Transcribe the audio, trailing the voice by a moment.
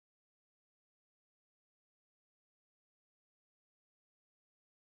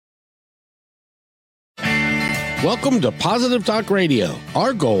Welcome to Positive Talk Radio.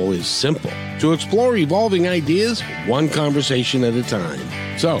 Our goal is simple, to explore evolving ideas one conversation at a time.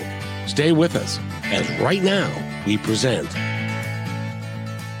 So, stay with us as right now we present.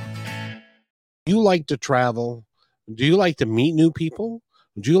 Do you like to travel? Do you like to meet new people?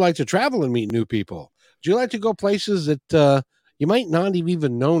 Do you like to travel and meet new people? Do you like to go places that you might not have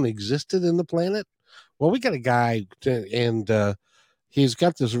even known existed in the planet? Well, we got a guy, and he's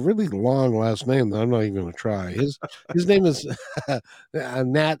got this really long last name that I'm not even going to try. His name is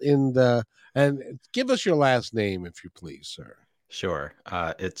Nat, and give us your last name, if you please, sir. Sure.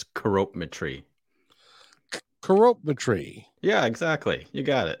 It's Couropmitree. Couropmitree. Yeah, exactly. You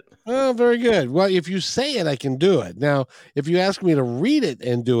got it. Oh, very good. Well, if you say it, I can do it. Now, if you ask me to read it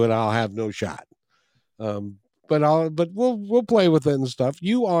and do it, I'll have no shot. But we'll play with it and stuff.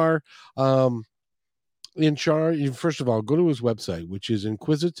 You are in charge. First of all, go to his website, which is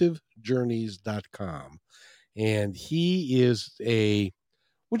inquisitivejourneys.com. And he is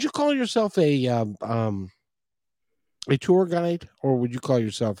would you call yourself a tour guide, or would you call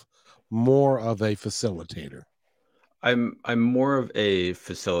yourself more of a facilitator? I'm more of a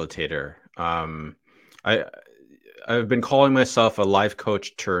facilitator. I've been calling myself a life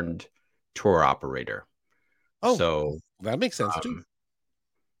coach turned tour operator. Oh, so that makes sense too.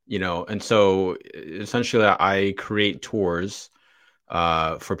 And so essentially I create tours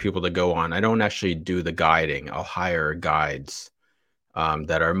for people to go on. I don't actually do the guiding. I'll hire guides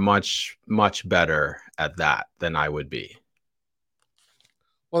that are much, much better at that than I would be.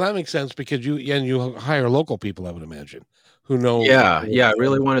 Well, that makes sense because you hire local people, I would imagine, who know. Yeah. I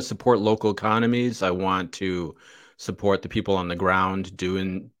really want to support local economies. I want to support the people on the ground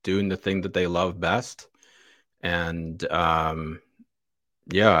doing the thing that they love best. And I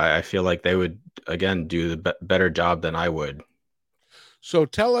feel like they would, again, do the better job than I would. So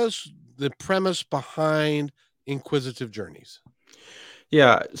tell us the premise behind Inquisitive Journeys.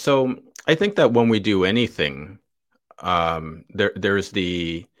 Yeah. So I think that when we do anything, there's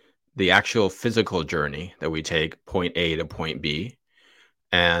the actual physical journey that we take, point A to point B,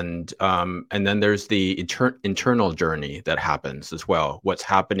 and then there's the internal journey that happens as well. What's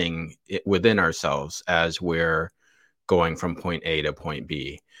happening within ourselves as we're going from point A to point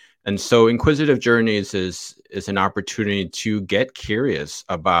B. And so Inquisitive Journeys is an opportunity to get curious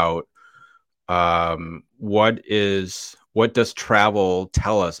about what does travel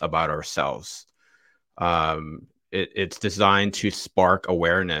tell us about ourselves. It's designed to spark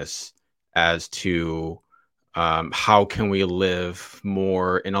awareness as to how can we live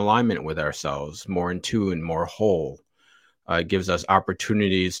more in alignment with ourselves, more in tune, more whole. It gives us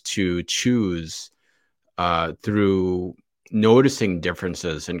opportunities to choose through noticing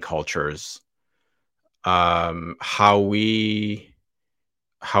differences in cultures, how we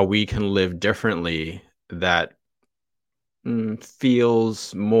can live differently that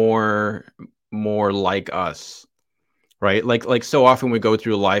feels more like us. Right? Like so often we go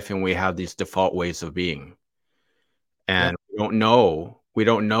through life and we have these default ways of being. And we don't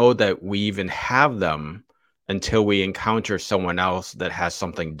know that we even have them until we encounter someone else that has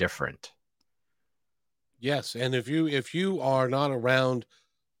something different. Yes, and if you are not around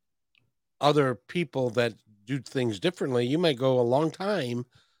other people that do things differently, you might go a long time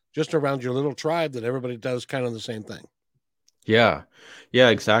just around your little tribe that everybody does kind of the same thing. Yeah,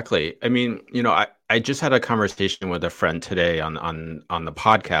 exactly. I mean, I just had a conversation with a friend today on the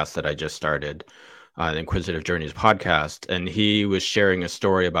podcast that I just started, the Inquisitive Journeys podcast, and he was sharing a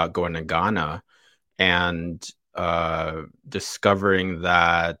story about going to Ghana and discovering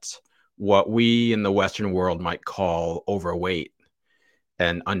that what we in the Western world might call overweight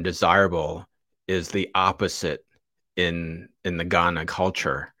and undesirable is the opposite in the Ghana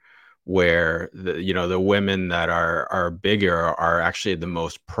culture, where the women that are bigger are actually the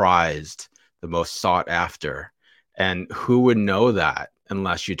most prized, the most sought after. And who would know that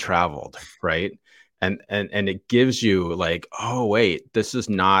unless you traveled, right? And it gives you like, oh wait, this is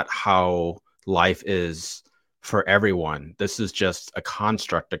not how life is for everyone. This is just a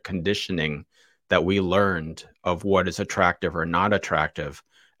construct, a conditioning that we learned of what is attractive or not attractive,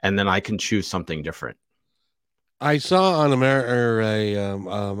 and then I can choose something different. I saw on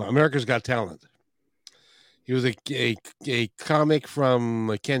America's Got Talent. He was a comic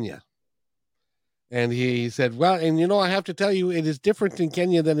from Kenya. And he said, well, and I have to tell you, it is different in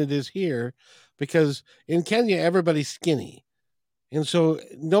Kenya than it is here, because in Kenya, everybody's skinny. And so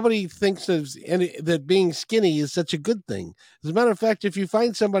nobody thinks that being skinny is such a good thing. As a matter of fact, if you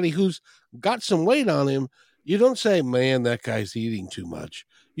find somebody who's got some weight on him, you don't say, man, that guy's eating too much.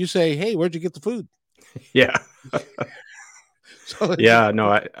 You say, hey, where'd you get the food? Yeah. So it's Yeah, no,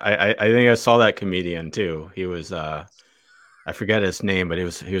 I think I saw that comedian too. He was I forget his name, but he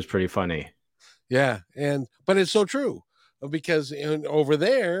was pretty funny. yeah, and but it's so true because over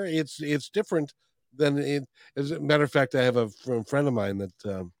there it's different than it. As a matter of fact, I have a friend of mine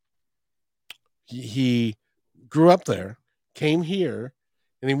that he grew up there, came here,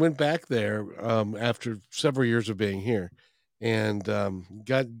 and he went back there after several years of being here, and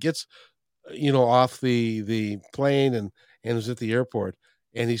gets off the plane and is at the airport,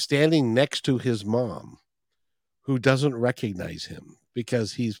 and he's standing next to his mom, who doesn't recognize him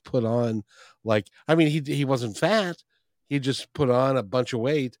because he's put on, like, I mean, he wasn't fat, he just put on a bunch of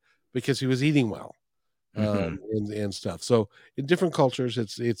weight because he was eating well, Hmm. and stuff. So in different cultures,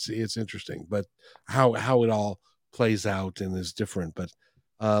 it's interesting, but how it all plays out and is different. But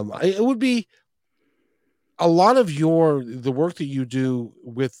it would be a lot of the work that you do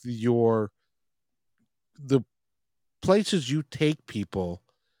with the places you take people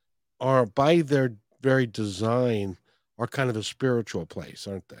are by their very design are kind of a spiritual place,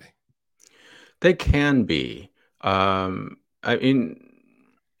 aren't they? They can be. I mean,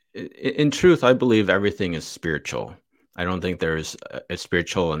 in truth, I believe everything is spiritual. I don't think there's a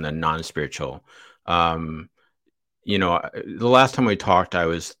spiritual and then non-spiritual. Um, the last time we talked, I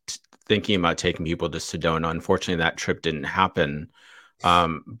was thinking about taking people to Sedona. Unfortunately, that trip didn't happen.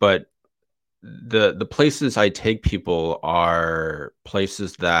 But the places I take people are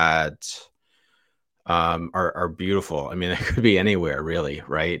places that are beautiful. I mean, it could be anywhere, really,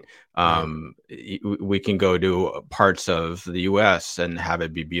 right? Right. We can go to parts of the U.S. and have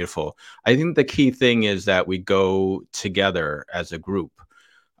it be beautiful. I think the key thing is that we go together as a group.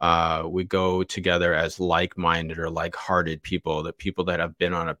 We go together as like-minded or like-hearted people, that people that have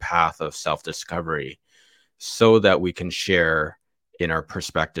been on a path of self-discovery, so that we can share in our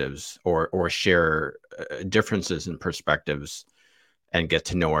perspectives or share differences in perspectives and get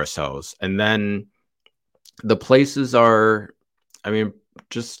to know ourselves. And then the places are, I mean,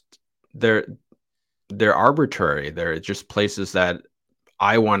 just they're they're arbitrary. They're just places that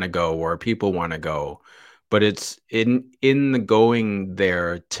I want to go or people want to go. But it's in the going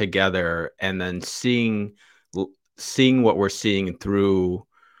there together and then seeing what we're seeing through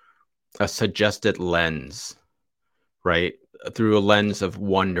a suggested lens, right? Through a lens of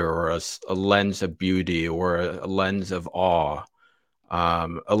wonder or a lens of beauty or a lens of awe,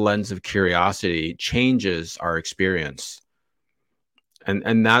 a lens of curiosity changes our experience.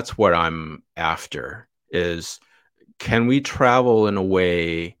 And that's what I'm after is, can we travel in a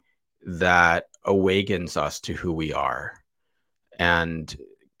way that awakens us to who we are? And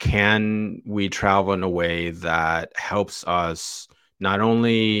can we travel in a way that helps us not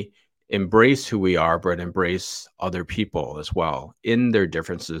only embrace who we are, but embrace other people as well in their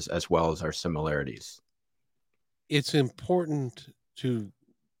differences as well as our similarities? It's important to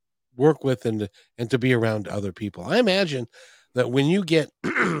work with and to be around other people. I imagine that when you get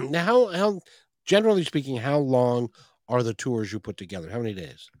now, how generally speaking, how long are the tours you put together? How many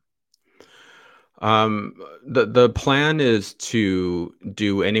days? The plan is to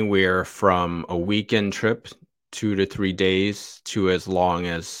do anywhere from a weekend trip, 2 to 3 days, to as long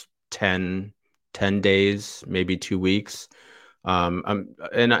as 10 days, maybe 2 weeks.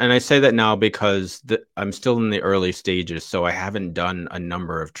 And I say that now because I'm still in the early stages, so I haven't done a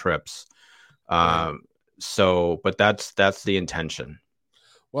number of trips. Right. Um, but that's the intention.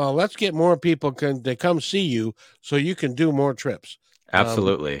 Well, let's get more people to come see you so you can do more trips. Um,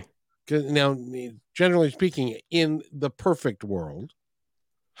 Absolutely. 'Cause now, generally speaking, in the perfect world,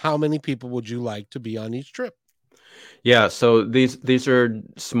 how many people would you like to be on each trip? Yeah, so these are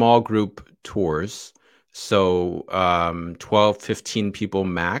small group tours. So 12, 15 people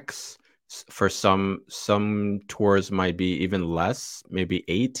max. For some tours might be even less, maybe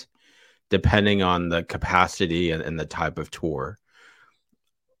 8, depending on the capacity and the type of tour.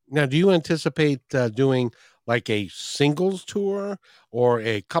 Now, do you anticipate doing like a singles tour or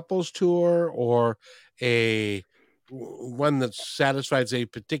a couples tour or a one that satisfies a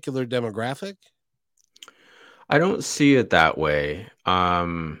particular demographic? I don't see it that way.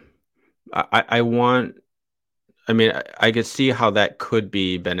 I want, I mean, I could see how that could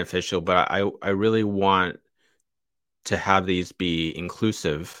be beneficial, but I really want to have these be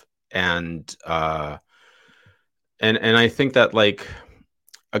inclusive and I think that like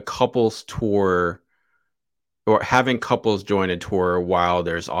a couples tour or having couples join a tour while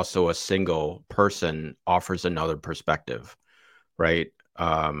there's also a single person offers another perspective, right?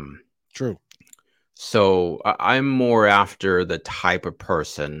 True. So I'm more after the type of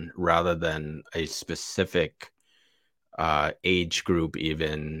person rather than a specific age group,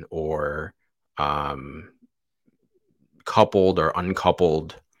 even, or um, coupled or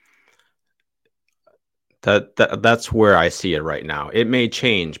uncoupled. That's where I see it right now. It may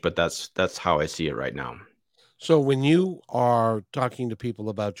change, but that's how I see it right now. So when you are talking to people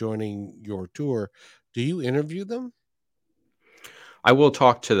about joining your tour, do you interview them? I will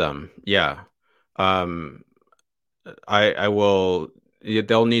talk to them. Yeah. Um, I will.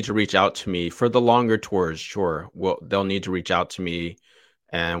 They'll need to reach out to me for the longer tours. Sure. They'll need to reach out to me,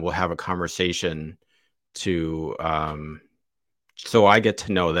 and we'll have a conversation to so I get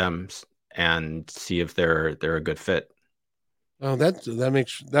to know them and see if they're a good fit. Oh,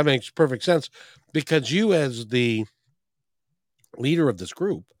 that makes perfect sense, because you, as the leader of this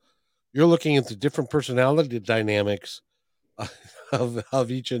group, you're looking at the different personality dynamics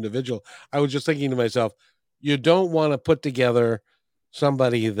of each individual. I was just thinking to myself, you don't want to put together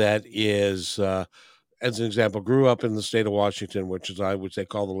somebody that is, as an example, grew up in the state of Washington, which is, I would say,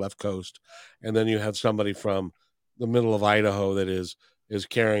 call the left coast, and then you have somebody from the middle of Idaho that is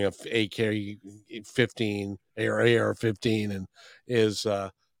carrying a AK 15 or AR 15 and is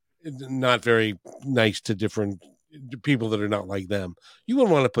not very nice to different people that are not like them. You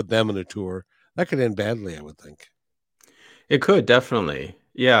wouldn't want to put them in a tour. That could end badly, I would think. It could definitely.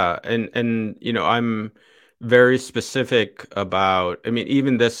 Yeah, and I'm very specific about, I mean,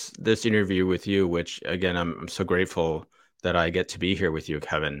 even this interview with you, which again I'm so grateful that I get to be here with you,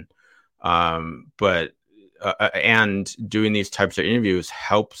 Kevin. But and doing these types of interviews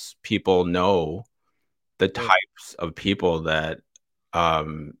helps people know the Right. types of people that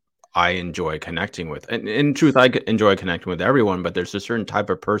um I enjoy connecting with. And in truth, enjoy connecting with everyone, but there's a certain type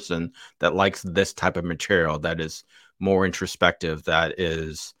of person that likes this type of material that is more introspective, that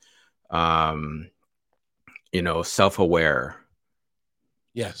is, um, self-aware.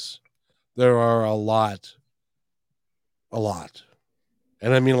 Yes. There are a lot,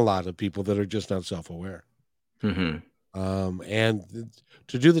 and I mean a lot of people that are just not self aware. Hmm. And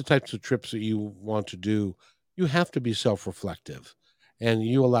to do the types of trips that you want to do, you have to be self reflective, and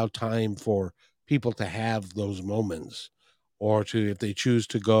you allow time for people to have those moments, or to, if they choose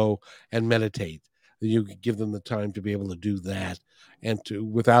to go and meditate, you give them the time to be able to do that, and to,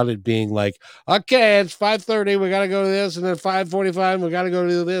 without it being like, okay, it's 5:30, we got to go to this, and then 5:45, we got to go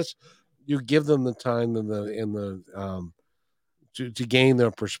to this. You give them the time and the to gain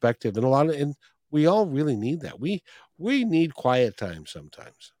their perspective, and and we all really need that. We need quiet time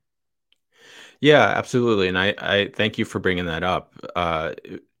sometimes. Yeah, absolutely. And I thank you for bringing that up.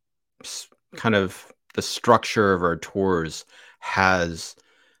 Kind of the structure of our tours has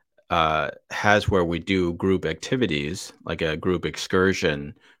has where we do group activities, like a group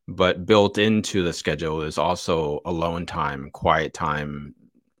excursion, but built into the schedule is also alone time, quiet time,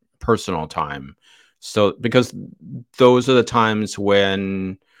 personal time. So, because those are the times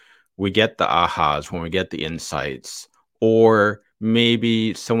when we get the ahas, when we get the insights, or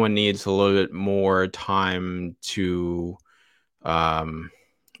maybe someone needs a little bit more time to um,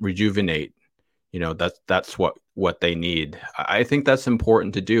 rejuvenate. That's what they need. I think that's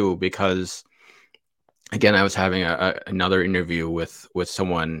important to do because, again, I was having another interview with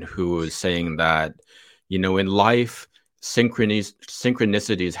someone who was saying that, in life,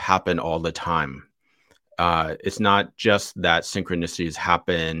 synchronicities happen all the time. It's not just that synchronicities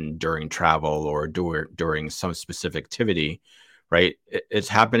happen during travel or during some specific activity, right? It's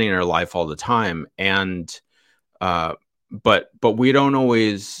happening in our life all the time, and uh, but we're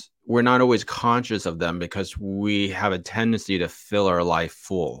not always conscious of them because we have a tendency to fill our life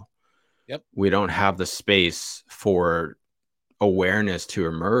full. Yep. We don't have the space for awareness to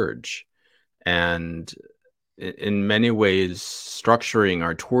emerge, and in many ways, structuring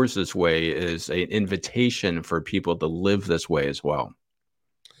our tours this way is an invitation for people to live this way as well.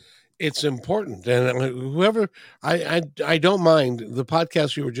 It's important, and whoever, I don't mind the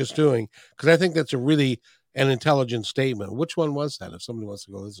podcast you were just doing, because I think that's a really an intelligent statement. Which one was that? If somebody wants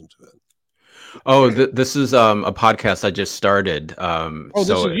to go listen to it. Oh, this is a podcast I just started. Oh, this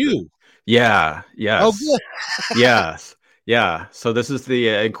is you. Yeah, Oh, yes, good. yes, yeah. So this is the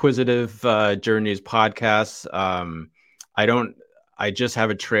Inquisitive Journeys podcast. I don't. I just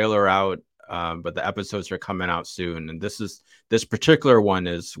have a trailer out, but the episodes are coming out soon. And this particular one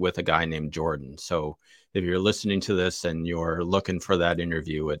is with a guy named Jordan. So if you're listening to this and you're looking for that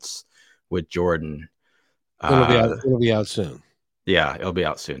interview, it's with Jordan. It'll be out. Uh, It'll be out soon. yeah, it'll be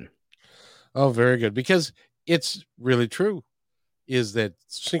out soon. Oh, very good. Because it's really true. Is that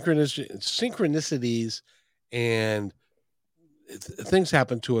synchronicities and things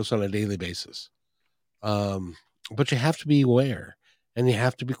happen to us on a daily basis. Um, but you have to be aware, and you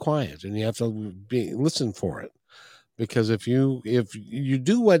have to be quiet, and you have to listen for it. Because if you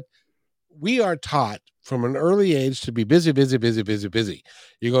do we are taught from an early age to be busy, busy, busy, busy, busy.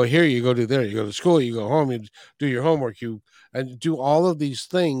 You go here, you go to there, you go to school, you go home, you do your homework, you and do all of these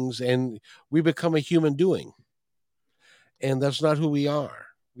things, and we become a human doing. And that's not who we are.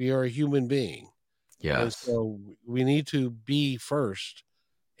 We are a human being. And Yes. so we need to be first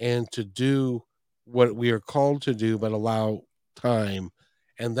and to do what we are called to do, but allow time.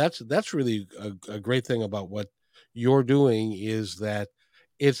 And that's really a great thing about what you're doing is that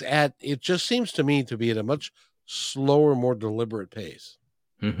it just seems to me to be at a much slower, more deliberate pace.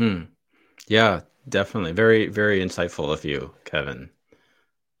 Hmm. Yeah, definitely. Very, very insightful of you, Kevin.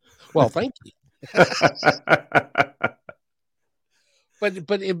 Well, thank you.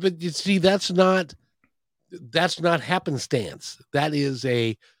 But you see, that's not happenstance. That is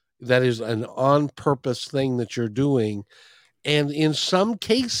an on purpose thing that you're doing. And in some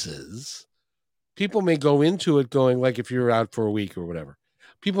cases, people may go into it going, like if you're out for a week or whatever,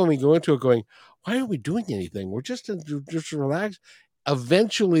 people may go into it going, why aren't we doing anything? We're just relax.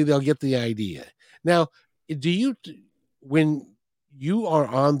 Eventually they'll get the idea. Now, do you, when you are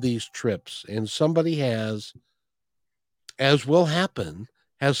on these trips and somebody has, as will happen,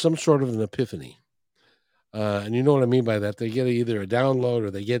 has some sort of an epiphany, and you know what I mean by that, they get either a download or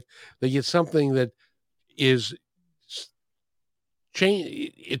they get something that is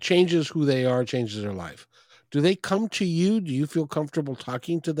change, it changes who they are, changes their life. Do they come to you? Do you feel comfortable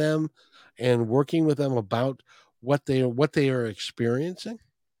talking to them and working with them about what they are experiencing?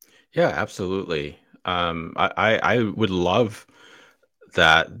 Yeah, absolutely. I would love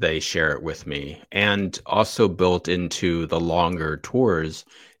that they share it with me. And also built into the longer tours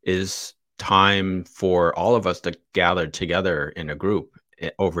is time for all of us to gather together in a group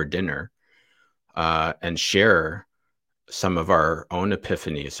over dinner and share some of our own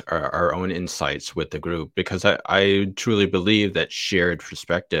epiphanies, our own insights with the group, because I truly believe that shared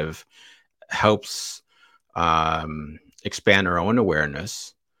perspective helps expand our own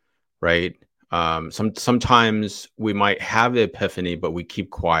awareness, right? Sometimes we might have the epiphany, but we keep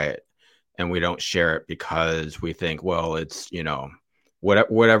quiet and we don't share it because we think, well, it's,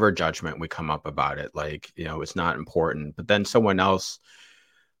 whatever judgment we come up about it, like, it's not important. But then someone else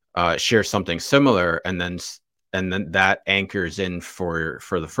shares something similar, and then that anchors in for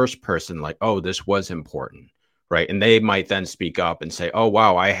the first person, like, oh, this was important, right? And they might then speak up and say, oh,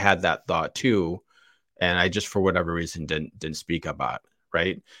 wow, I had that thought too, and I just for whatever reason didn't speak about it,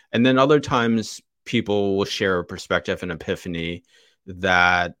 right? And then other times people will share a perspective and epiphany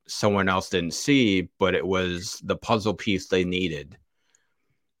that someone else didn't see, but it was the puzzle piece they needed.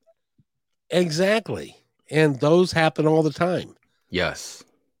 Exactly. And those happen all the time. Yes.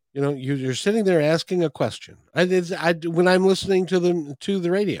 You're sitting there asking a question. When I'm listening to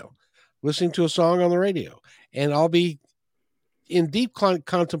the radio, listening to a song on the radio, and I'll be in deep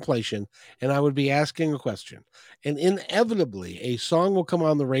contemplation, and I would be asking a question, and inevitably a song will come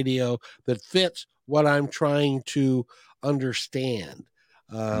on the radio that fits what I'm trying to understand,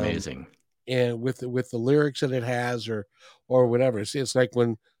 um, Amazing. and with the lyrics that it has, or whatever. It's like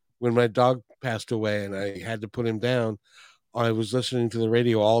when my dog passed away and I had to put him down. I was listening to the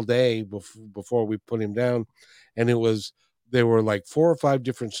radio all day before we put him down, and there were like four or five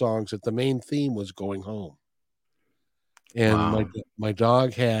different songs that the main theme was going home. And my Wow. my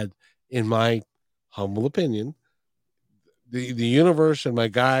dog had, in my humble opinion, the universe and my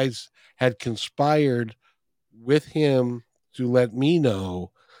guides had conspired with him to let me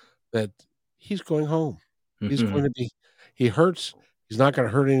know that he's going home. He's going Hmm. to be he hurts, he's not going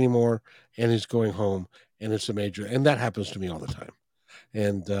to hurt anymore, and he's going home, and it's a major, and that happens to me all the time.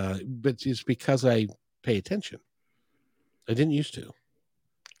 And but it's because I pay attention. I didn't used to.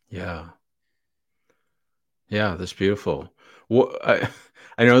 Yeah. Yeah, that's beautiful. What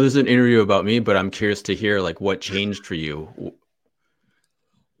I know there's an interview about me, but I'm curious to hear like what changed for you.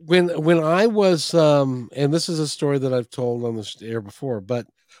 When I was and this is a story that I've told on this air before, but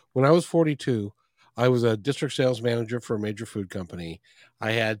when I was 42, I was a district sales manager for a major food company.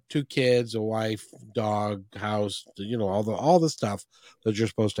 I had two kids, a wife, dog, house, all the stuff that you're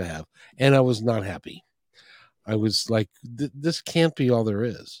supposed to have, and I was not happy. I was like, this can't be all there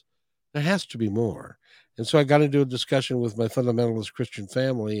is. There has to be more. And so I got into a discussion with my fundamentalist Christian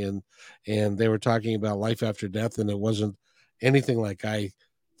family, and they were talking about life after death, and it wasn't anything like I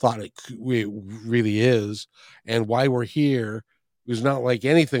thought it really is, and why we're here was not like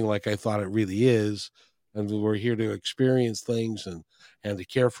anything like I thought it really is, and we're here to experience things and to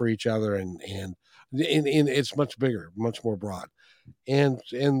care for each other, and it's much bigger, much more broad, and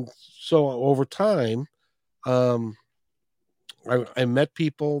so over time, um, I met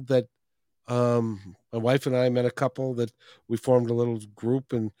people that my wife and I met a couple that we formed a little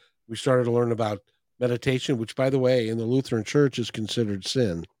group, and We started to learn about meditation, which, by the way, in the Lutheran Church is considered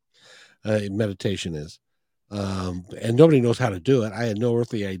sin. Meditation is. And nobody knows how to do it. I had no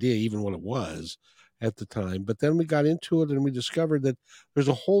earthly idea even what it was at the time. But then we got into it and we discovered that there's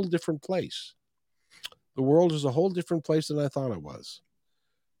a whole different place. The world is a whole different place than I thought it was.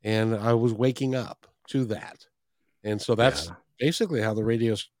 And I was waking up to that. And so that's Yeah. basically how the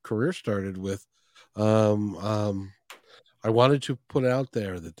radio career started with. Um, um, I wanted to put out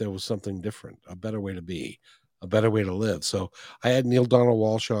there that there was something different, a better way to be, a better way to live. So I had Neil Donald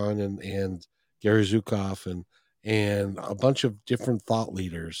Walsh on and Gary Zukav and a bunch of different thought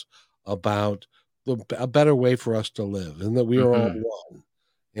leaders about a better way for us to live, and that we are all Hmm. one,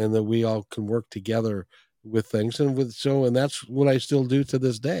 and that we all can work together with things. And that's what I still do to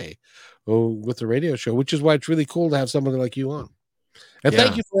this day, with the radio show, which is why it's really cool to have somebody like you on. And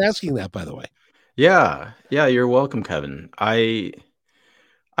thank Yeah. you for asking that, by the way. Yeah. Yeah. You're welcome, Kevin. I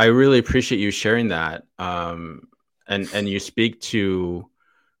really appreciate you sharing that. And you speak to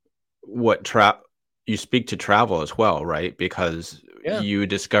you speak to travel as well, right? Because Yeah. you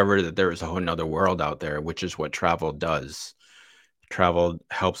discovered that there is a whole nother world out there, which is what travel does. Travel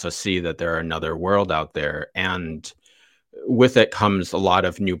helps us see that there are another world out there, and with it comes a lot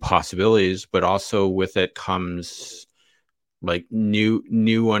of new possibilities, but also with it comes like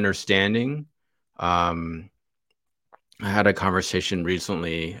new understanding. um I had a conversation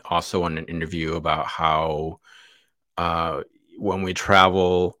recently also on an interview about how uh when we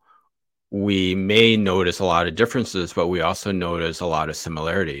travel we may notice a lot of differences, but we also notice a lot of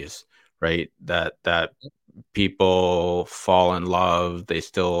similarities, right? That people fall in love, they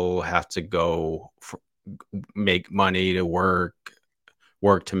still have to make money to work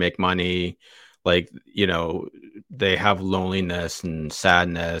to make money. Like, they have loneliness and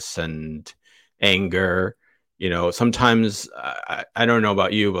sadness and anger. Sometimes I don't know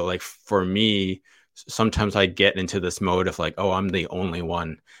about you, but like for me, sometimes I get into this mode of like, oh, I'm the only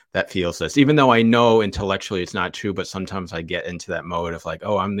one that feels this, even though I know intellectually it's not true. But sometimes I get into that mode of like,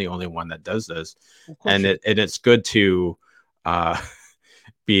 oh, I'm the only one that does this. Of course And you do. it's good to uh,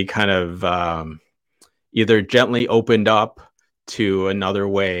 be kind of either gently opened up to another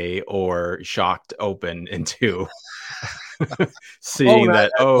way or shocked open into Oh, seeing not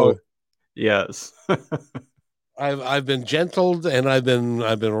that, that both. oh, yes. I've been gentled and I've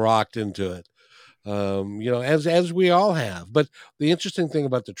been rocked into it. As we all have. But the interesting thing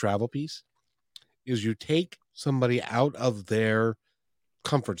about the travel piece is you take somebody out of their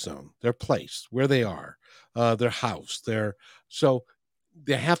comfort zone, their place, where they are, their house, so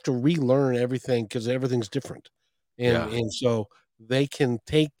they have to relearn everything because everything's different, and Yeah. and so they can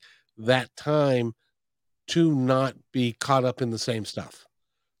take that time to not be caught up in the same stuff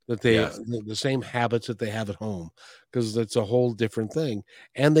that Yes. the same habits that they have at home, because it's a whole different thing,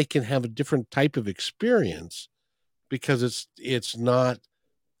 and they can have a different type of experience because it's not,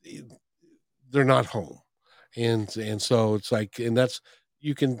 they're not home, and so it's like, and that's,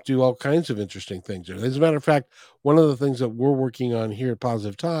 you can do all kinds of interesting things there. As a matter of fact, one of the things that we're working on here at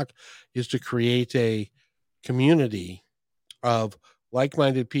Positive Talk is to create a community of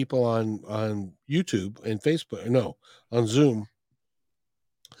like-minded people on YouTube and Facebook, no, on Zoom,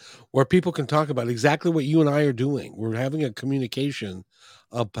 where people can talk about exactly what you and I are doing. We're having a communication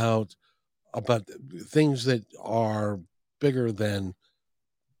about about things that are bigger than,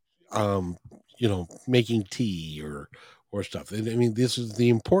 um, making tea or stuff. I mean, this is the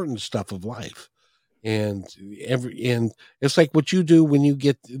important stuff of life. And and it's like what you do when you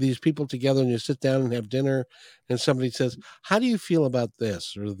get these people together and you sit down and have dinner, and somebody says, how do you feel about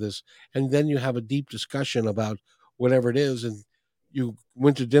this or this? And then you have a deep discussion about whatever it is, and you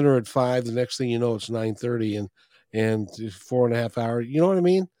went to dinner at 5, the next thing you know it's 9:30, and 4.5 hours, you know what I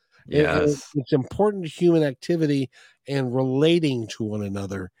mean? And Yes. it's important human activity and relating to one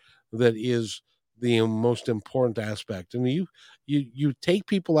another that is the most important aspect. And you take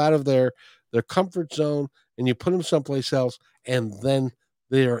people out of their comfort zone and you put them someplace else, and then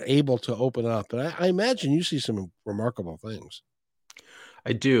they are able to open up. And I imagine you see some remarkable things.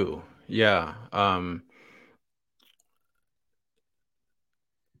 I do. Yeah. I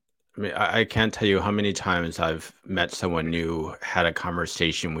mean, I can't tell you how many times I've met someone new, had a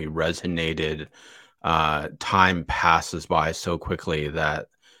conversation, we resonated. Time passes by so quickly that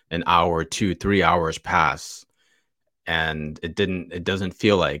an hour, 2, 3 hours pass, and it doesn't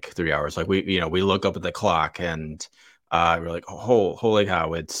feel like 3 hours. Like we look up at the clock and we're like, oh, holy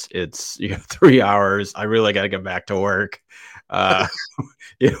cow, it's 3 hours. I really got to get back to work. Uh,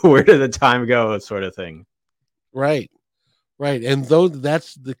 where did the time go? Sort of thing. Right, right. And though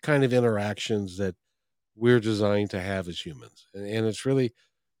that's the kind of interactions that we're designed to have as humans, and it's really,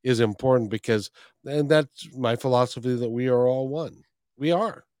 is important because, and that's my philosophy, that we are all one. We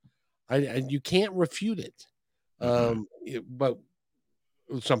are. And you can't refute it. Hmm. But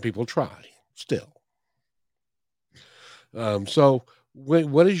some people try still. So,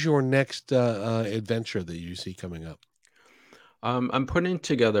 what is your next adventure that you see coming up? I'm putting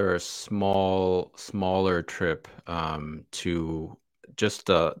together a smaller trip to just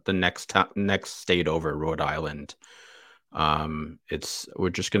the next state over, Rhode Island. It's we're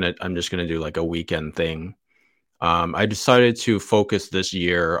just gonna I'm just gonna do like a weekend thing. I decided to focus this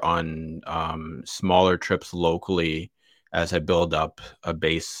year on smaller trips locally as I build up a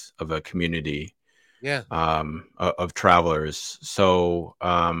base of a community Yeah. of travelers. So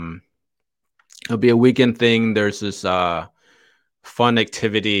it'll be a weekend thing. There's this fun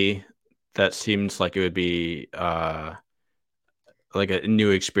activity that seems like it would be like a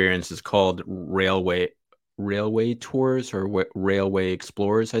new experience. It's called railway tours or railway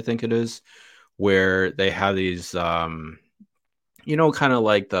explorers, I think it is, where they have these kind of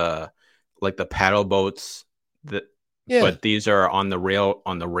like the paddle boats that, Yeah. but these are on the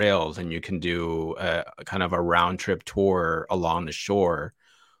rails, and you can do a kind of a round trip tour along the shore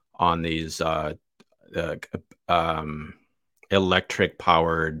on these uh, um, electric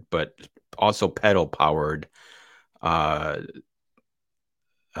powered, but also pedal powered uh,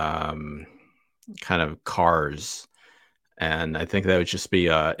 um, kind of cars. And I think that would just be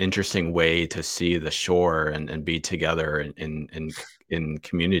a interesting way to see the shore and be together in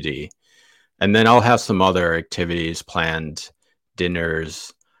community. And then I'll have some other activities planned,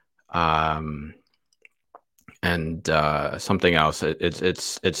 dinners, um, and something else.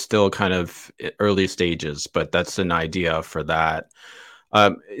 It's still kind of early stages, but that's an idea for that.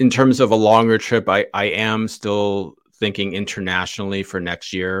 In terms of a longer trip, I am still thinking internationally for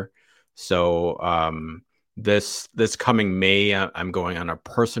next year. So this coming May, I'm going on a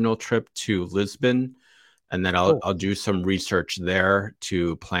personal trip to Lisbon, and then Oh, I'll do some research there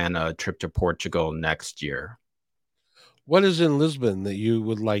to plan a trip to Portugal next year. what is in Lisbon that you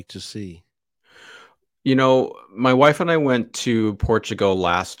would like to see? You know, my wife and I went to Portugal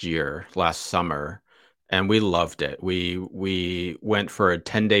last summer, and we loved it. We went for a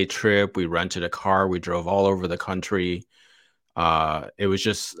 10-day trip. We rented a car. We drove all over the country. It was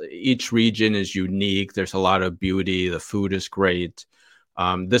just each region is unique. There's a lot of beauty. The food is great.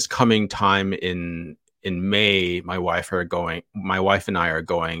 This coming time in May, my wife and I are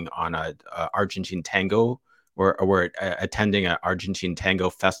going on a Argentine tango. We're attending an Argentine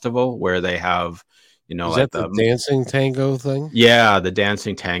tango festival where they have, Is like that the the dancing tango thing? yeah, the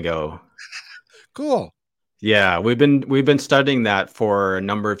dancing tango. Cool. Yeah, we've been studying that for a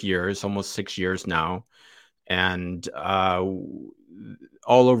number of years, almost 6 years now, and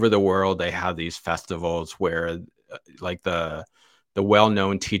all over the world they have these festivals where like the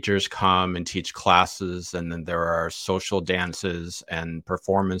well-known teachers come and teach classes, and then there are social dances and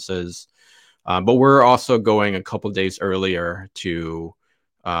performances. But we're also going a couple days earlier to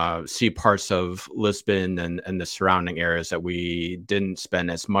see parts of Lisbon and the surrounding areas that we didn't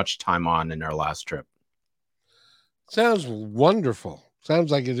spend as much time on in our last trip. Sounds wonderful.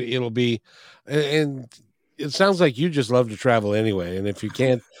 Sounds like it'll be, and it sounds like you just love to travel anyway. And if you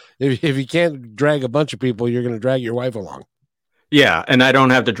can't drag a bunch of people, you're going to drag your wife along. Yeah, and I don't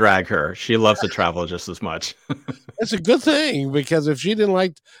have to drag her. She loves to travel just as much. That's a good thing because if she didn't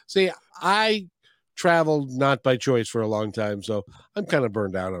like, see, I traveled not by choice for a long time, so I'm kind of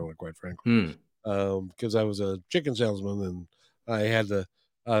burned out on it, quite frankly. Hmm. Because I was a chicken salesman and I had to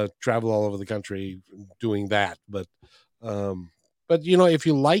travel all over the country doing that. Um, but if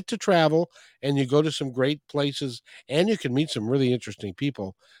you like to travel and you go to some great places and you can meet some really interesting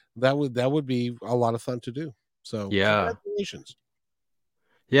people, that would be a lot of fun to do. So Yeah. congratulations.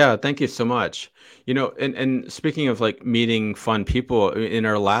 Yeah, thank you so much. And speaking of like meeting fun people, in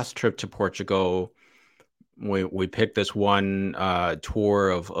our last trip to Portugal, we picked this one tour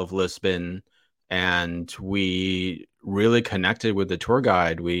of Lisbon, and we really connected with the tour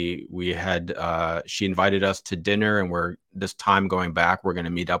guide. We had she invited us to dinner, and we're this time going back, we're going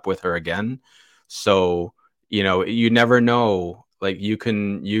to meet up with her again. So, you never know. Like you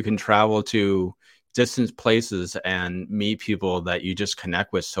can travel to distant places and meet people that you just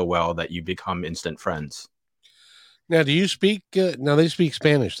connect with so well that you become instant friends. Now, do you speak? Now they speak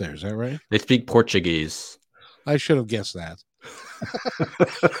Spanish there. Is that right? They speak Portuguese. I should have guessed that.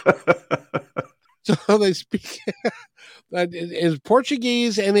 So they speak. Is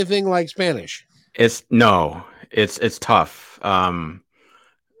Portuguese anything like Spanish? It's no, it's tough.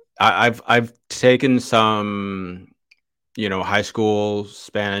 I've taken some, high school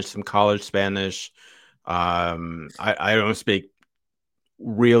Spanish, some college Spanish. I don't speak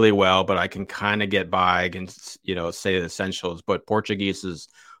really well, but I can kind of get by. I can, say the essentials. But Portuguese is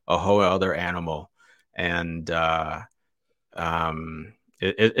a whole other animal, and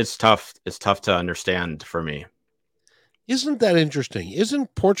it's tough. It's tough to understand for me. Isn't that interesting?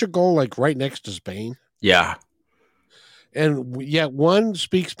 Isn't Portugal like right next to Spain? Yeah, And yet one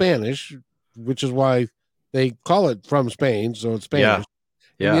speaks Spanish, which is why they call it from Spain, so it's yeah, Spanish.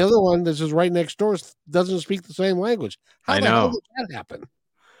 And the yeah. other one that's just right next door doesn't speak the same language. How I the hell know. did that happen?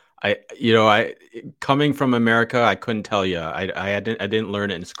 I coming from America, I couldn't tell you. I didn't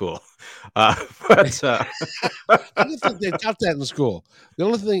learn it in school, but I don't think they taught that in school. The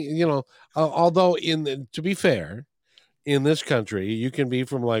only thing, although to be fair, in this country, you can be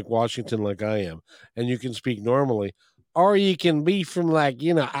from like Washington, like I am, and you can speak normally, or you can be from like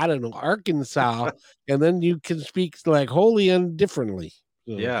I don't know, Arkansas, and then you can speak like wholly and differently.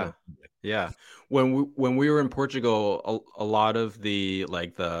 yeah, yeah. When we were in Portugal, a lot of the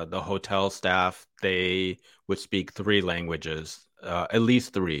hotel staff, they would speak three languages, at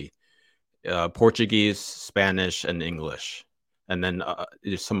least three: Portuguese, Spanish, and English, and then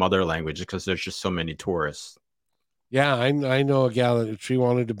there's some other languages because there's just so many tourists. Yeah, I know a gal that she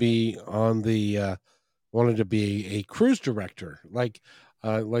wanted to be on the wanted to be a cruise director, like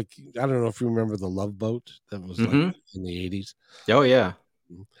I don't know if you remember the Love Boat that was like Mm-hmm. in the 80s. Oh yeah,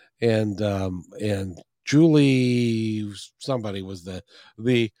 And Julie somebody was the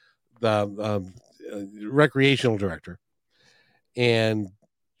recreational director, and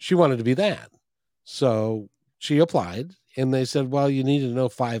she wanted to be that. So she applied, and they said, "Well, you need to know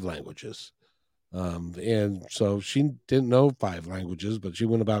five languages." And so she didn't know five languages, but she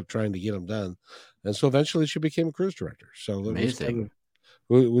went about trying to get them done, and so eventually she became a cruise director. So it was kind of, amazing.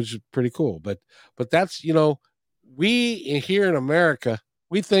 which is pretty cool. But that's we here in America,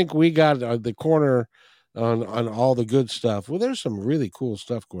 we think we got the corner on all the good stuff. Well, there's some really cool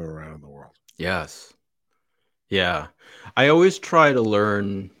stuff going around in the world. Yes, yeah. I always try to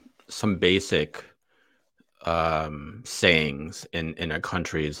learn some basic sayings in a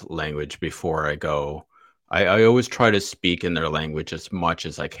country's language before I go. I always try to speak in their language as much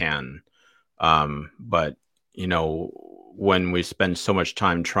as I can. But when we spend so much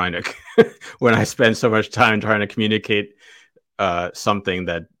time trying to, when I spend so much time trying to communicate something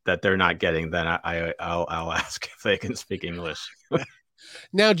that they're not getting, then I'll ask if they can speak English.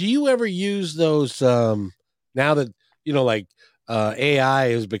 Now, do you ever use those now that like AI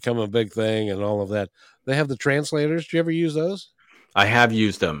has become a big thing and all of that? They have the translators. Do you ever use those? I have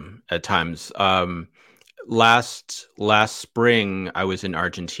used them at times. Last spring, I was in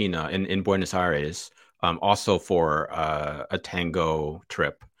Argentina, in Buenos Aires, also for a tango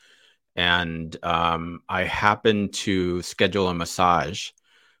trip, and I happened to schedule a massage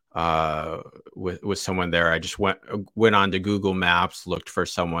with someone there. I just went on to Google Maps, looked for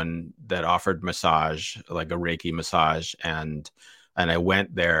someone that offered massage, like a Reiki massage, and I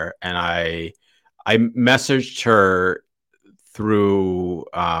went there, and I messaged her through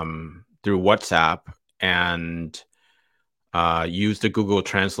WhatsApp, and used the Google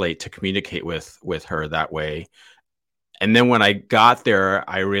Translate to communicate with her that way. And then when I got there,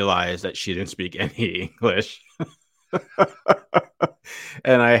 I realized that she didn't speak any English.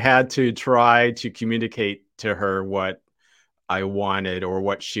 And I had to try to communicate to her what I wanted or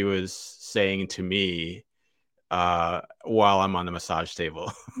what she was saying to me while I'm on the massage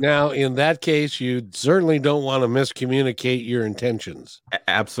table. Now, in that case, you certainly don't want to miscommunicate your intentions.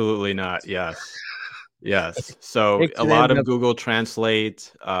 Absolutely not. Yes. Yes. So It a could lot end of up Google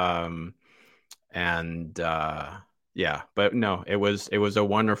Translate, and yeah, but no, it was a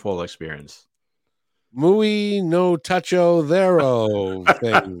wonderful experience. muy no tacho thero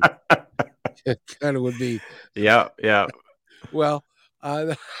thing. It kind of would be. Yeah, yeah, Well,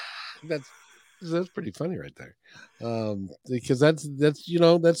 uh, that's that's pretty funny right there, because that's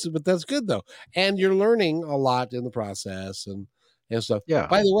good though, and you're learning a lot in the process and stuff. yeah.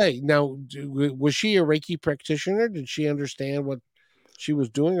 By the way, now was she a Reiki practitioner? Did she understand what she was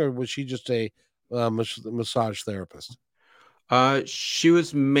doing, or was she just a massage therapist? She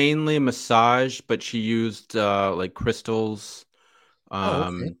was mainly a massage, but she used like crystals, Oh,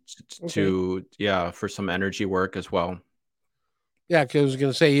 okay, okay. yeah, for some energy work as well. Yeah, because I was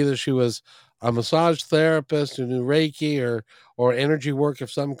going to say either she was a massage therapist who knew Reiki or energy work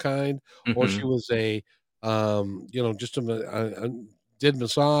of some kind, or she Hmm. was just did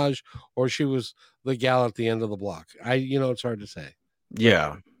massage, or she was the gal at the end of the block. It's hard to say, but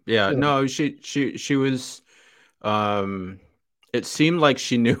Yeah, yeah. you know, No, she was. Um, it seemed like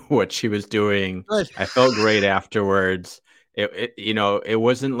she knew what she was doing. good. I felt great afterwards. It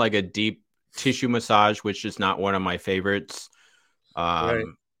wasn't like a deep tissue massage, which is not one of my favorites. Right.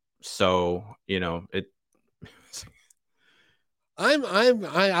 So, it,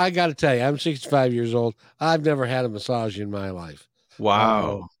 I got to tell you, I'm 65 years old. I've never had a massage in my life.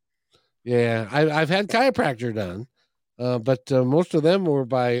 wow. Um, yeah, I've had chiropractor done, but most of them were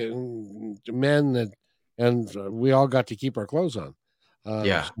by men and we all got to keep our clothes on.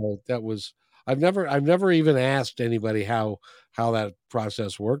 Yeah. So that was I've never even asked anybody how that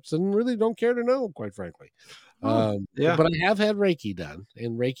process works, and really don't care to know, quite frankly. Oh, yeah. But I have had Reiki done,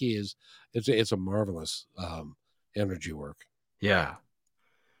 and Reiki is it's a marvelous energy work. Yeah.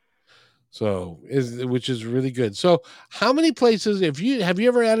 So is which is really good. So how many places if you have you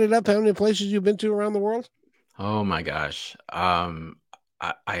ever added up how many places you've been to around the world? Oh my gosh.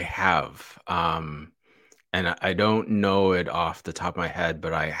 I have. And I don't know it off the top of my head,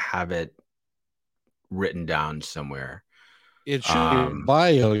 but I have it written down somewhere. It should be your Um,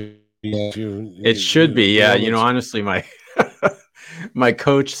 bio. You, it should be, the yeah. one that's Honestly, my my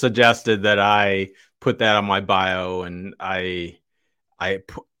coach suggested that I put that on my bio, and I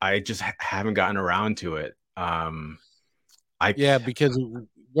just haven't gotten around to it. I yeah, because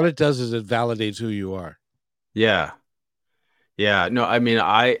what it does is it validates who you are. Yeah. Yeah, no, I mean,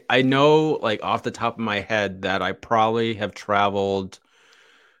 I know like off the top of my head that I probably have traveled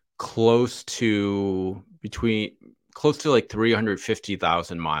close to between close to like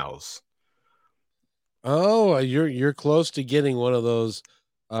 350,000 miles. Oh, you're close to getting one of those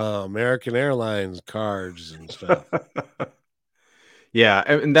American Airlines cards and stuff. Yeah,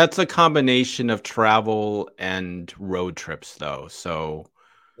 and that's a combination of travel and road trips though. So,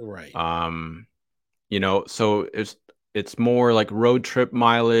 Right. um, so it's more like road trip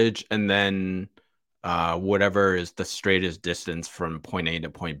mileage and then whatever is the straightest distance from point A to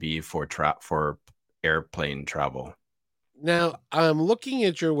point B for airplane travel. Now, I'm looking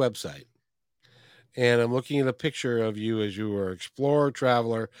at your website and I'm looking at a picture of you as you were explorer,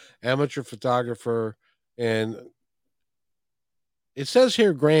 traveler, amateur photographer, and it says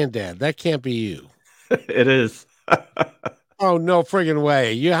here granddad. That can't be you. It is. Oh no friggin'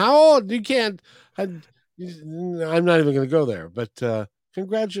 way. You how old? You can't I'm not even gonna go there, but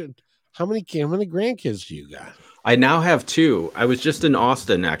congratulations. How many grandkids do you got? I now have two. I was just in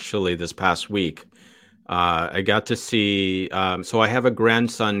Austin actually this past week. I got to see. So I have a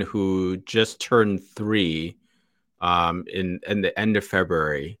grandson who just turned 3 in the end of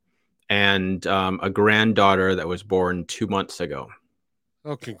February, and a granddaughter that was born 2 months ago.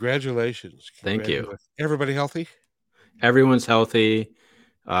 Oh, congratulations. Thank you. Congratulations. Everybody healthy? Everyone's healthy,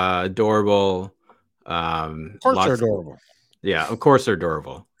 adorable. Of course they're Lots. adorable. Yeah, of course they're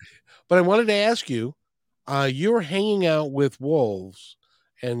adorable. But I wanted to ask you, you're hanging out with wolves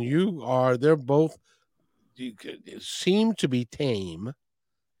and they're both seem to be tame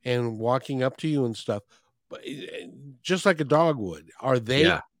and walking up to you and stuff, but just like a dog would.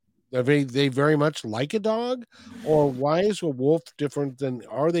 Yeah. Are they very much like a dog, or why is a wolf different than?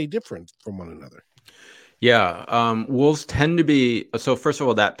 Are they different from one another? Yeah, wolves tend to be so. First of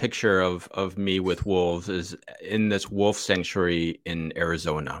all, that picture of me with wolves is in this wolf sanctuary in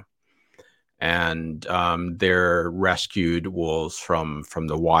Arizona, and they're rescued wolves from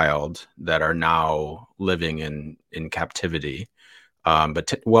the wild that are now living in captivity,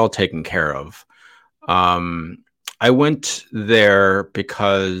 but well taken care of. Um, I went there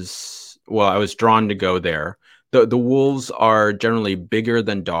because, well, I was drawn to go there. The wolves are generally bigger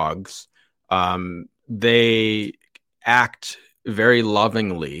than dogs. They act very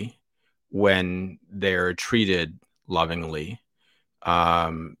lovingly when they're treated lovingly.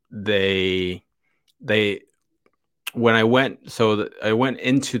 They when I went, I went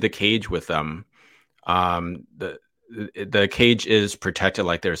into the cage with them. Um, the the cage is protected,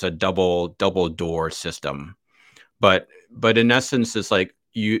 like there's a double door system, but in essence it's like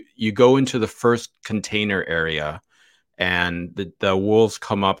you go into the first container area, and the wolves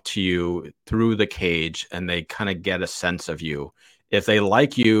come up to you through the cage, and they kind of get a sense of you. If they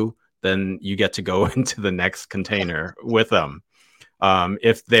like you, then you get to go into the next container with them.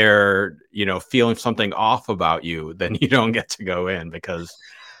 If they're feeling something off about you, then you don't get to go in because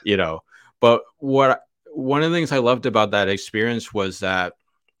you know but what one of the things I loved about that experience was that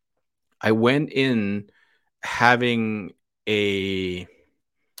I went in having a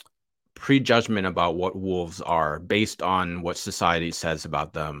prejudgment about what wolves are based on what society says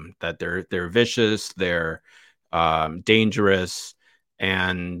about them, that they're vicious, they're dangerous,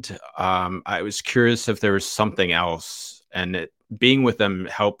 and I was curious if there was something else, and being with them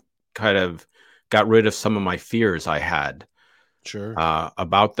helped kind of got rid of some of my fears I had Sure.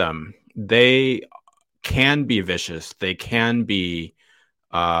 about them. They can be vicious, they can be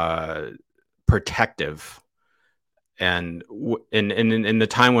uh, protective, And in the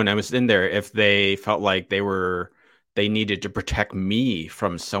time when I was in there, if they felt like they needed to protect me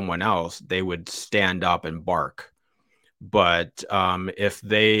from someone else, they would stand up and bark. But if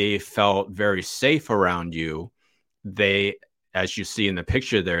they felt very safe around you, they, as you see in the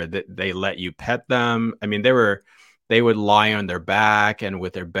picture there, that they let you pet them. I mean, they would lie on their back and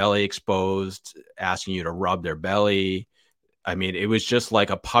with their belly exposed, asking you to rub their belly. I mean, it was just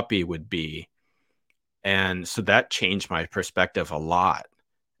like a puppy would be. And so that changed my perspective a lot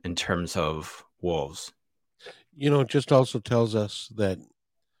in terms of wolves. It just also tells us that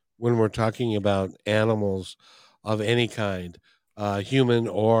when we're talking about animals of any kind, human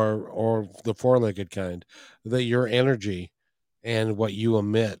or the four-legged kind, that your energy and what you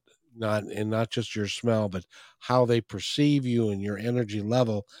emit, not just your smell, but how they perceive you and your energy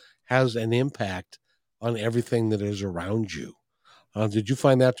level has an impact on everything that is around you. Did you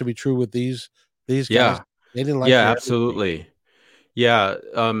find that to be true with these guys? Yeah. They didn't like Yeah, your energy. absolutely. Yeah,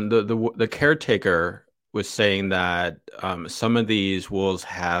 the caretaker was saying that some of these wolves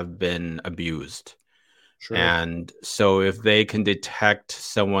have been abused. Sure. And so if they can detect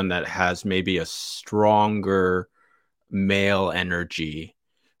someone that has maybe a stronger male energy,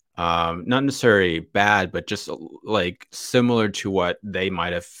 not necessarily bad, but just like similar to what they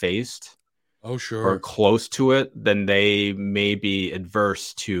might have faced Oh, or sure. close to it, then they may be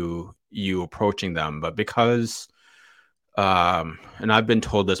adverse to you approaching them. But because and I've been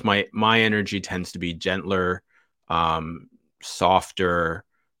told this, my energy tends to be gentler, um softer,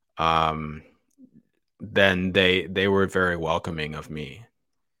 um then they were very welcoming of me.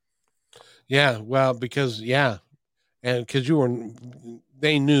 Yeah, well, because and because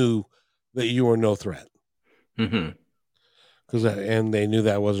they knew that you were no threat, Hmm. because and they knew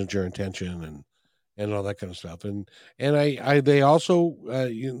that wasn't your intention, and all that kind of stuff, and they also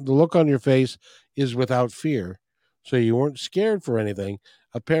the look on your face is without fear, so you weren't scared for anything.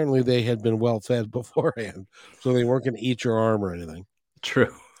 Apparently, they had been well fed beforehand, so they weren't going to eat your arm or anything,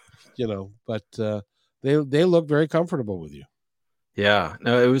 True. But they look very comfortable with you. Yeah,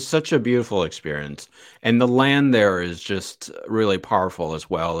 no, it was such a beautiful experience, and the land there is just really powerful as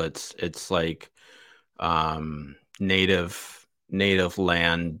well. It's like native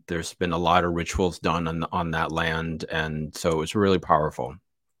land. There's been a lot of rituals done on that land, and so it was really powerful.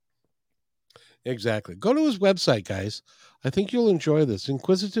 Exactly. Go to his website, guys. I think you'll enjoy this.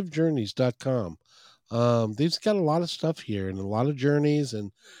 Inquisitivejourneys.com. He's got a lot of stuff here and a lot of journeys,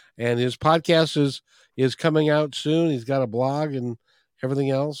 and his podcast is coming out soon. He's got a blog and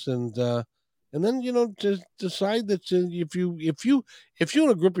everything else, and then to decide that if you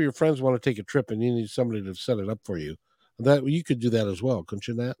and a group of your friends want to take a trip and you need somebody to set it up for you, that you could do that as well, couldn't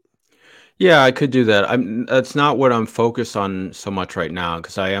you? That Yeah, I could do that. That's not what I'm focused on so much right now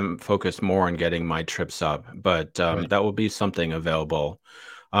because I am focused more on getting my trips up, but right. that will be something available.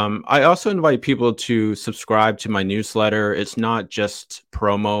 I also invite people to subscribe to my newsletter. It's not just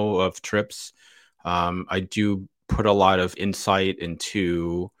promo of trips. I do put a lot of insight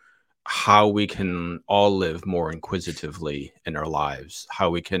into how we can all live more inquisitively in our lives,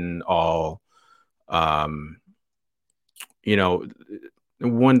 how we can all, um, you know,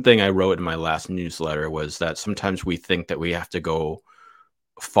 one thing I wrote in my last newsletter was that sometimes we think that we have to go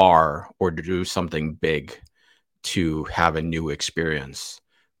far or to do something big to have a new experience.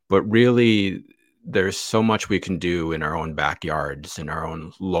 But really, there's so much we can do in our own backyards, in our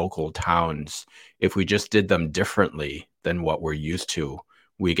own local towns. If we just did them differently than what we're used to,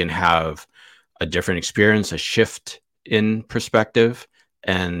 we can have a different experience, a shift in perspective,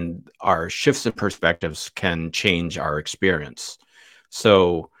 and our shifts in perspectives can change our experience.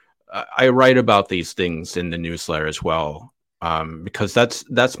 So I write about these things in the newsletter as well, because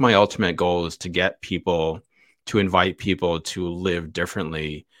that's my ultimate goal is to get people to invite people to live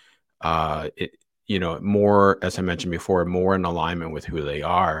differently. More, as I mentioned before, more in alignment with who they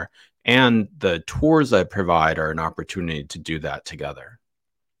are. And the tours I provide are an opportunity to do that together.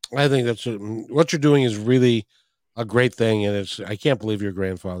 I think what you're doing is really a great thing, and I can't believe your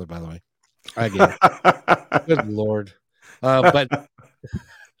grandfather, by the way. Again, good Lord. But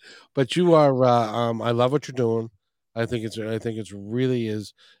you are. I love what you're doing. I think it's really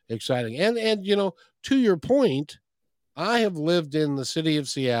is exciting. And to your point, I have lived in the city of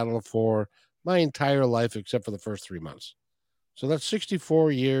Seattle for my entire life except for the first 3 months. So that's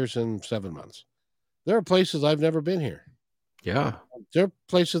 64 years and 7 months. There are places I've never been here. Yeah. There are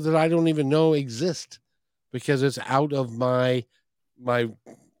places that I don't even know exist because it's out of my my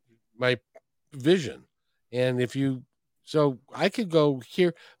vision. And if you so I could go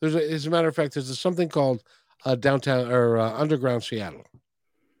here. As a matter of fact, there's something called downtown or underground Seattle.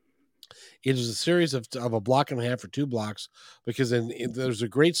 It is a series of a block and a half or 2 blocks because there's a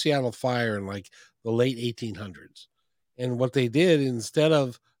great Seattle fire in like the late 1800s. And what they did, instead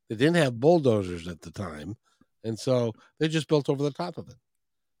of, they didn't have bulldozers at the time. And so they just built over the top of it.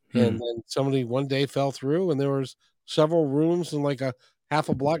 And Hmm. then somebody one day fell through and there was several rooms in like a half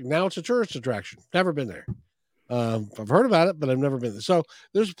a block. Now it's a tourist attraction. Never been there. I've heard about it, but I've never been there. So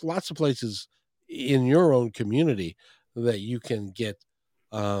there's lots of places in your own community that you can get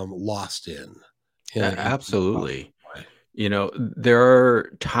lost in a positive Absolutely. way. There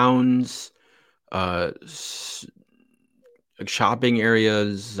are towns, shopping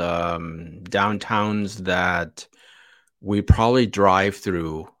areas, downtowns that we probably drive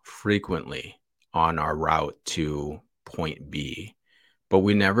through frequently on our route to point B, but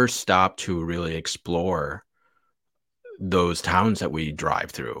we never stop to really explore those towns that we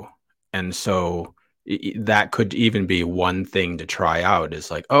drive through. And so that could even be one thing to try out is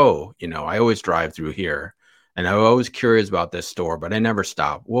like, oh, I always drive through here and I'm always curious about this store, but I never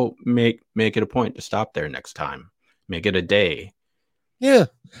stop. Well, make it a point to stop there next time. Make it a day. Yeah.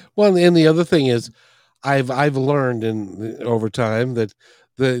 Well, and the other thing is, I've learned in over time that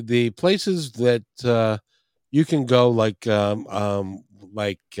the places that you can go like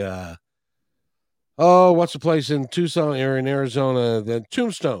oh, what's the place in Tucson or in Arizona, the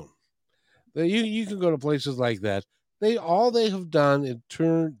Tombstone. You can go to places like that. They have done is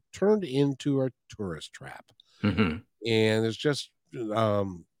turned into a tourist trap, Hmm. and it's just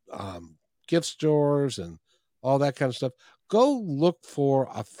um, gift stores and all that kind of stuff. Go look for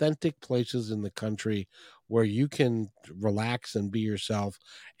authentic places in the country where you can relax and be yourself,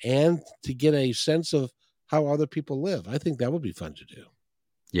 and to get a sense of how other people live. I think that would be fun to do.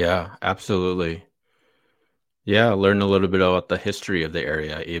 Yeah, absolutely. Yeah, learn a little bit about the history of the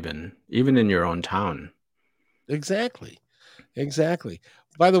area, even in your own town. Exactly. Exactly.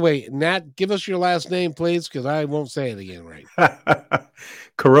 By the way, Nat, give us your last name, please, because I won't say it again right.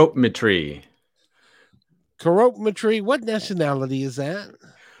 Couropmitree. Couropmitree, what nationality is that?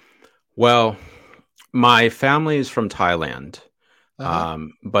 Well, my family is from Thailand, Uh huh.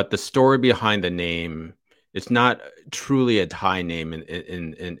 but the story behind the name, it's not truly a Thai name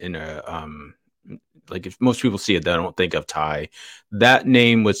in a like if most people see it, they don't think of Thai. That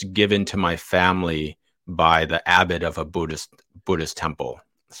name was given to my family by the abbot of a Buddhist temple.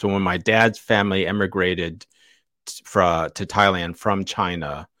 So when my dad's family emigrated to Thailand from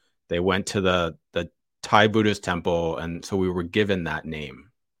China, they went to the Thai Buddhist temple, and so we were given that name.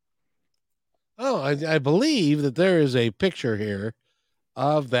 Oh, I believe that there is a picture here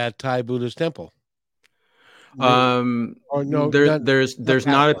of that Thai Buddhist temple. Or no, not There's that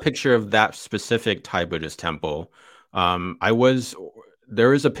not a one. picture of that specific Thai Buddhist temple. I was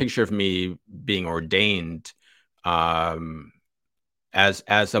There is a picture of me being ordained um, as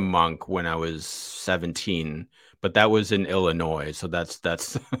a monk when I was 17, but that was in Illinois, so that's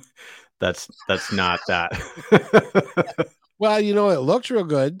that's not that. Well, it looks real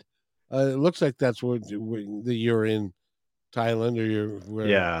good. It looks like that's that you're in Thailand or you're where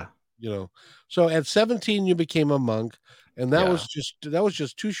Yeah, you know. So at 17, you became a monk, and yeah. that was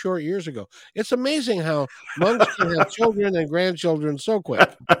just 2 short years ago. It's amazing how monks can have children and grandchildren so quick.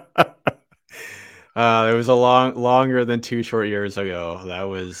 It was a longer than 2 short years ago. That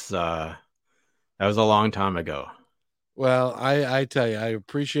was a long time ago. Well, I tell you, I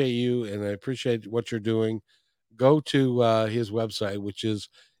appreciate you and I appreciate what you're doing. Go to his website, which is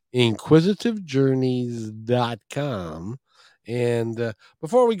inquisitivejourneys.com. And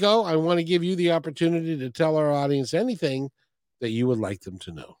before we go, I want to give you the opportunity to tell our audience anything that you would like them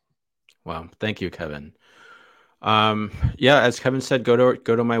to know. Well, thank you, Kevin. Yeah, as Kevin said, go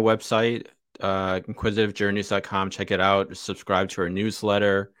to my website, inquisitivejourneys.com. Check it out. Subscribe to our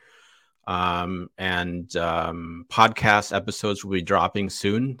newsletter. And podcast episodes will be dropping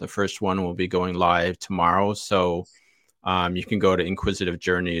soon. The first one will be going live tomorrow. So you can go to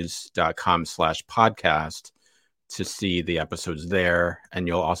inquisitivejourneys.com/podcast to see the episodes there. And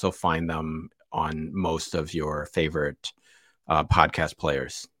you'll also find them on most of your favorite podcast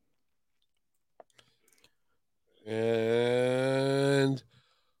players. And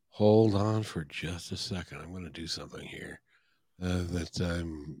hold on for just a second. I'm going to do something here. That let's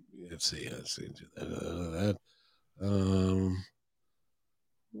see. That.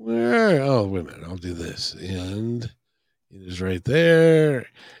 Where? Oh, wait a minute. I'll do this. And it is right there.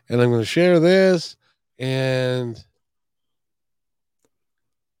 And I'm going to share this. And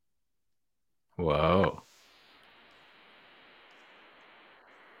Whoa.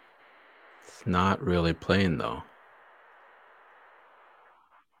 It's not really playing though.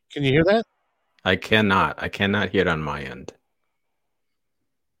 can you hear that? I cannot. I cannot hear it on my end.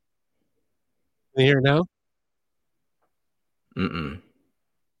 You hear it now? Mm-mm.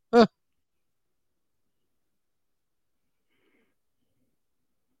 Huh.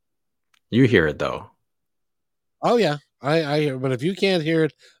 You hear it though. Oh yeah, I hear. But if you can't hear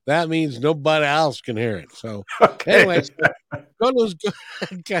it, that means nobody else can hear it. So Okay. anyway, so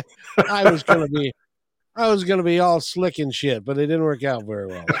I was gonna be all slick and shit, but it didn't work out very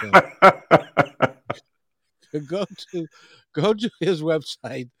well. So go to go to his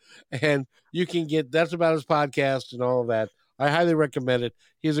website and you can get that's about his podcast and all of that. I highly recommend it.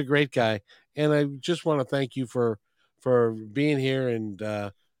 He's a great guy, and I just want to thank you for being here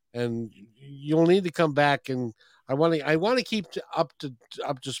and you'll need to come back and I want to keep up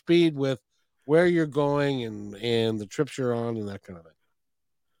to speed with where you're going and the trips you're on and that kind of thing.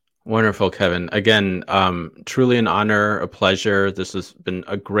 Wonderful, Kevin. Again, truly an honor, a pleasure. This has been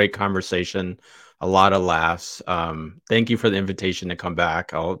a great conversation, a lot of laughs. Thank you for the invitation to come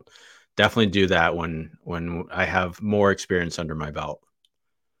back. I'll definitely do that when I have more experience under my belt.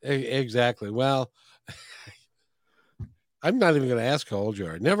 Exactly. Well, I'm not even going to ask how old you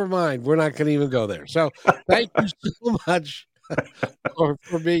are. Never mind. We're not going to even go there. So thank you so much for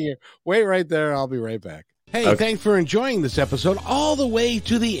being here. Wait right there. I'll be right back. Hey, Okay. Thanks for enjoying this episode all the way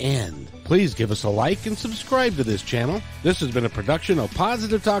to the end. Please give us a like and subscribe to this channel. This has been a production of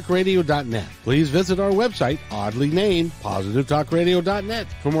PositiveTalkRadio.net. Please visit our website, oddly named PositiveTalkRadio.net,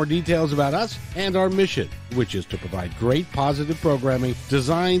 for more details about us and our mission, which is to provide great positive programming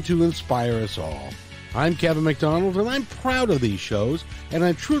designed to inspire us all. I'm Kevin McDonald, and I'm proud of these shows, and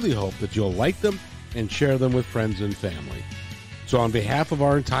I truly hope that you'll like them and share them with friends and family. So on behalf of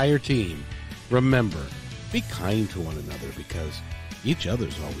our entire team, remember, be kind to one another because each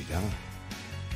other's all we got.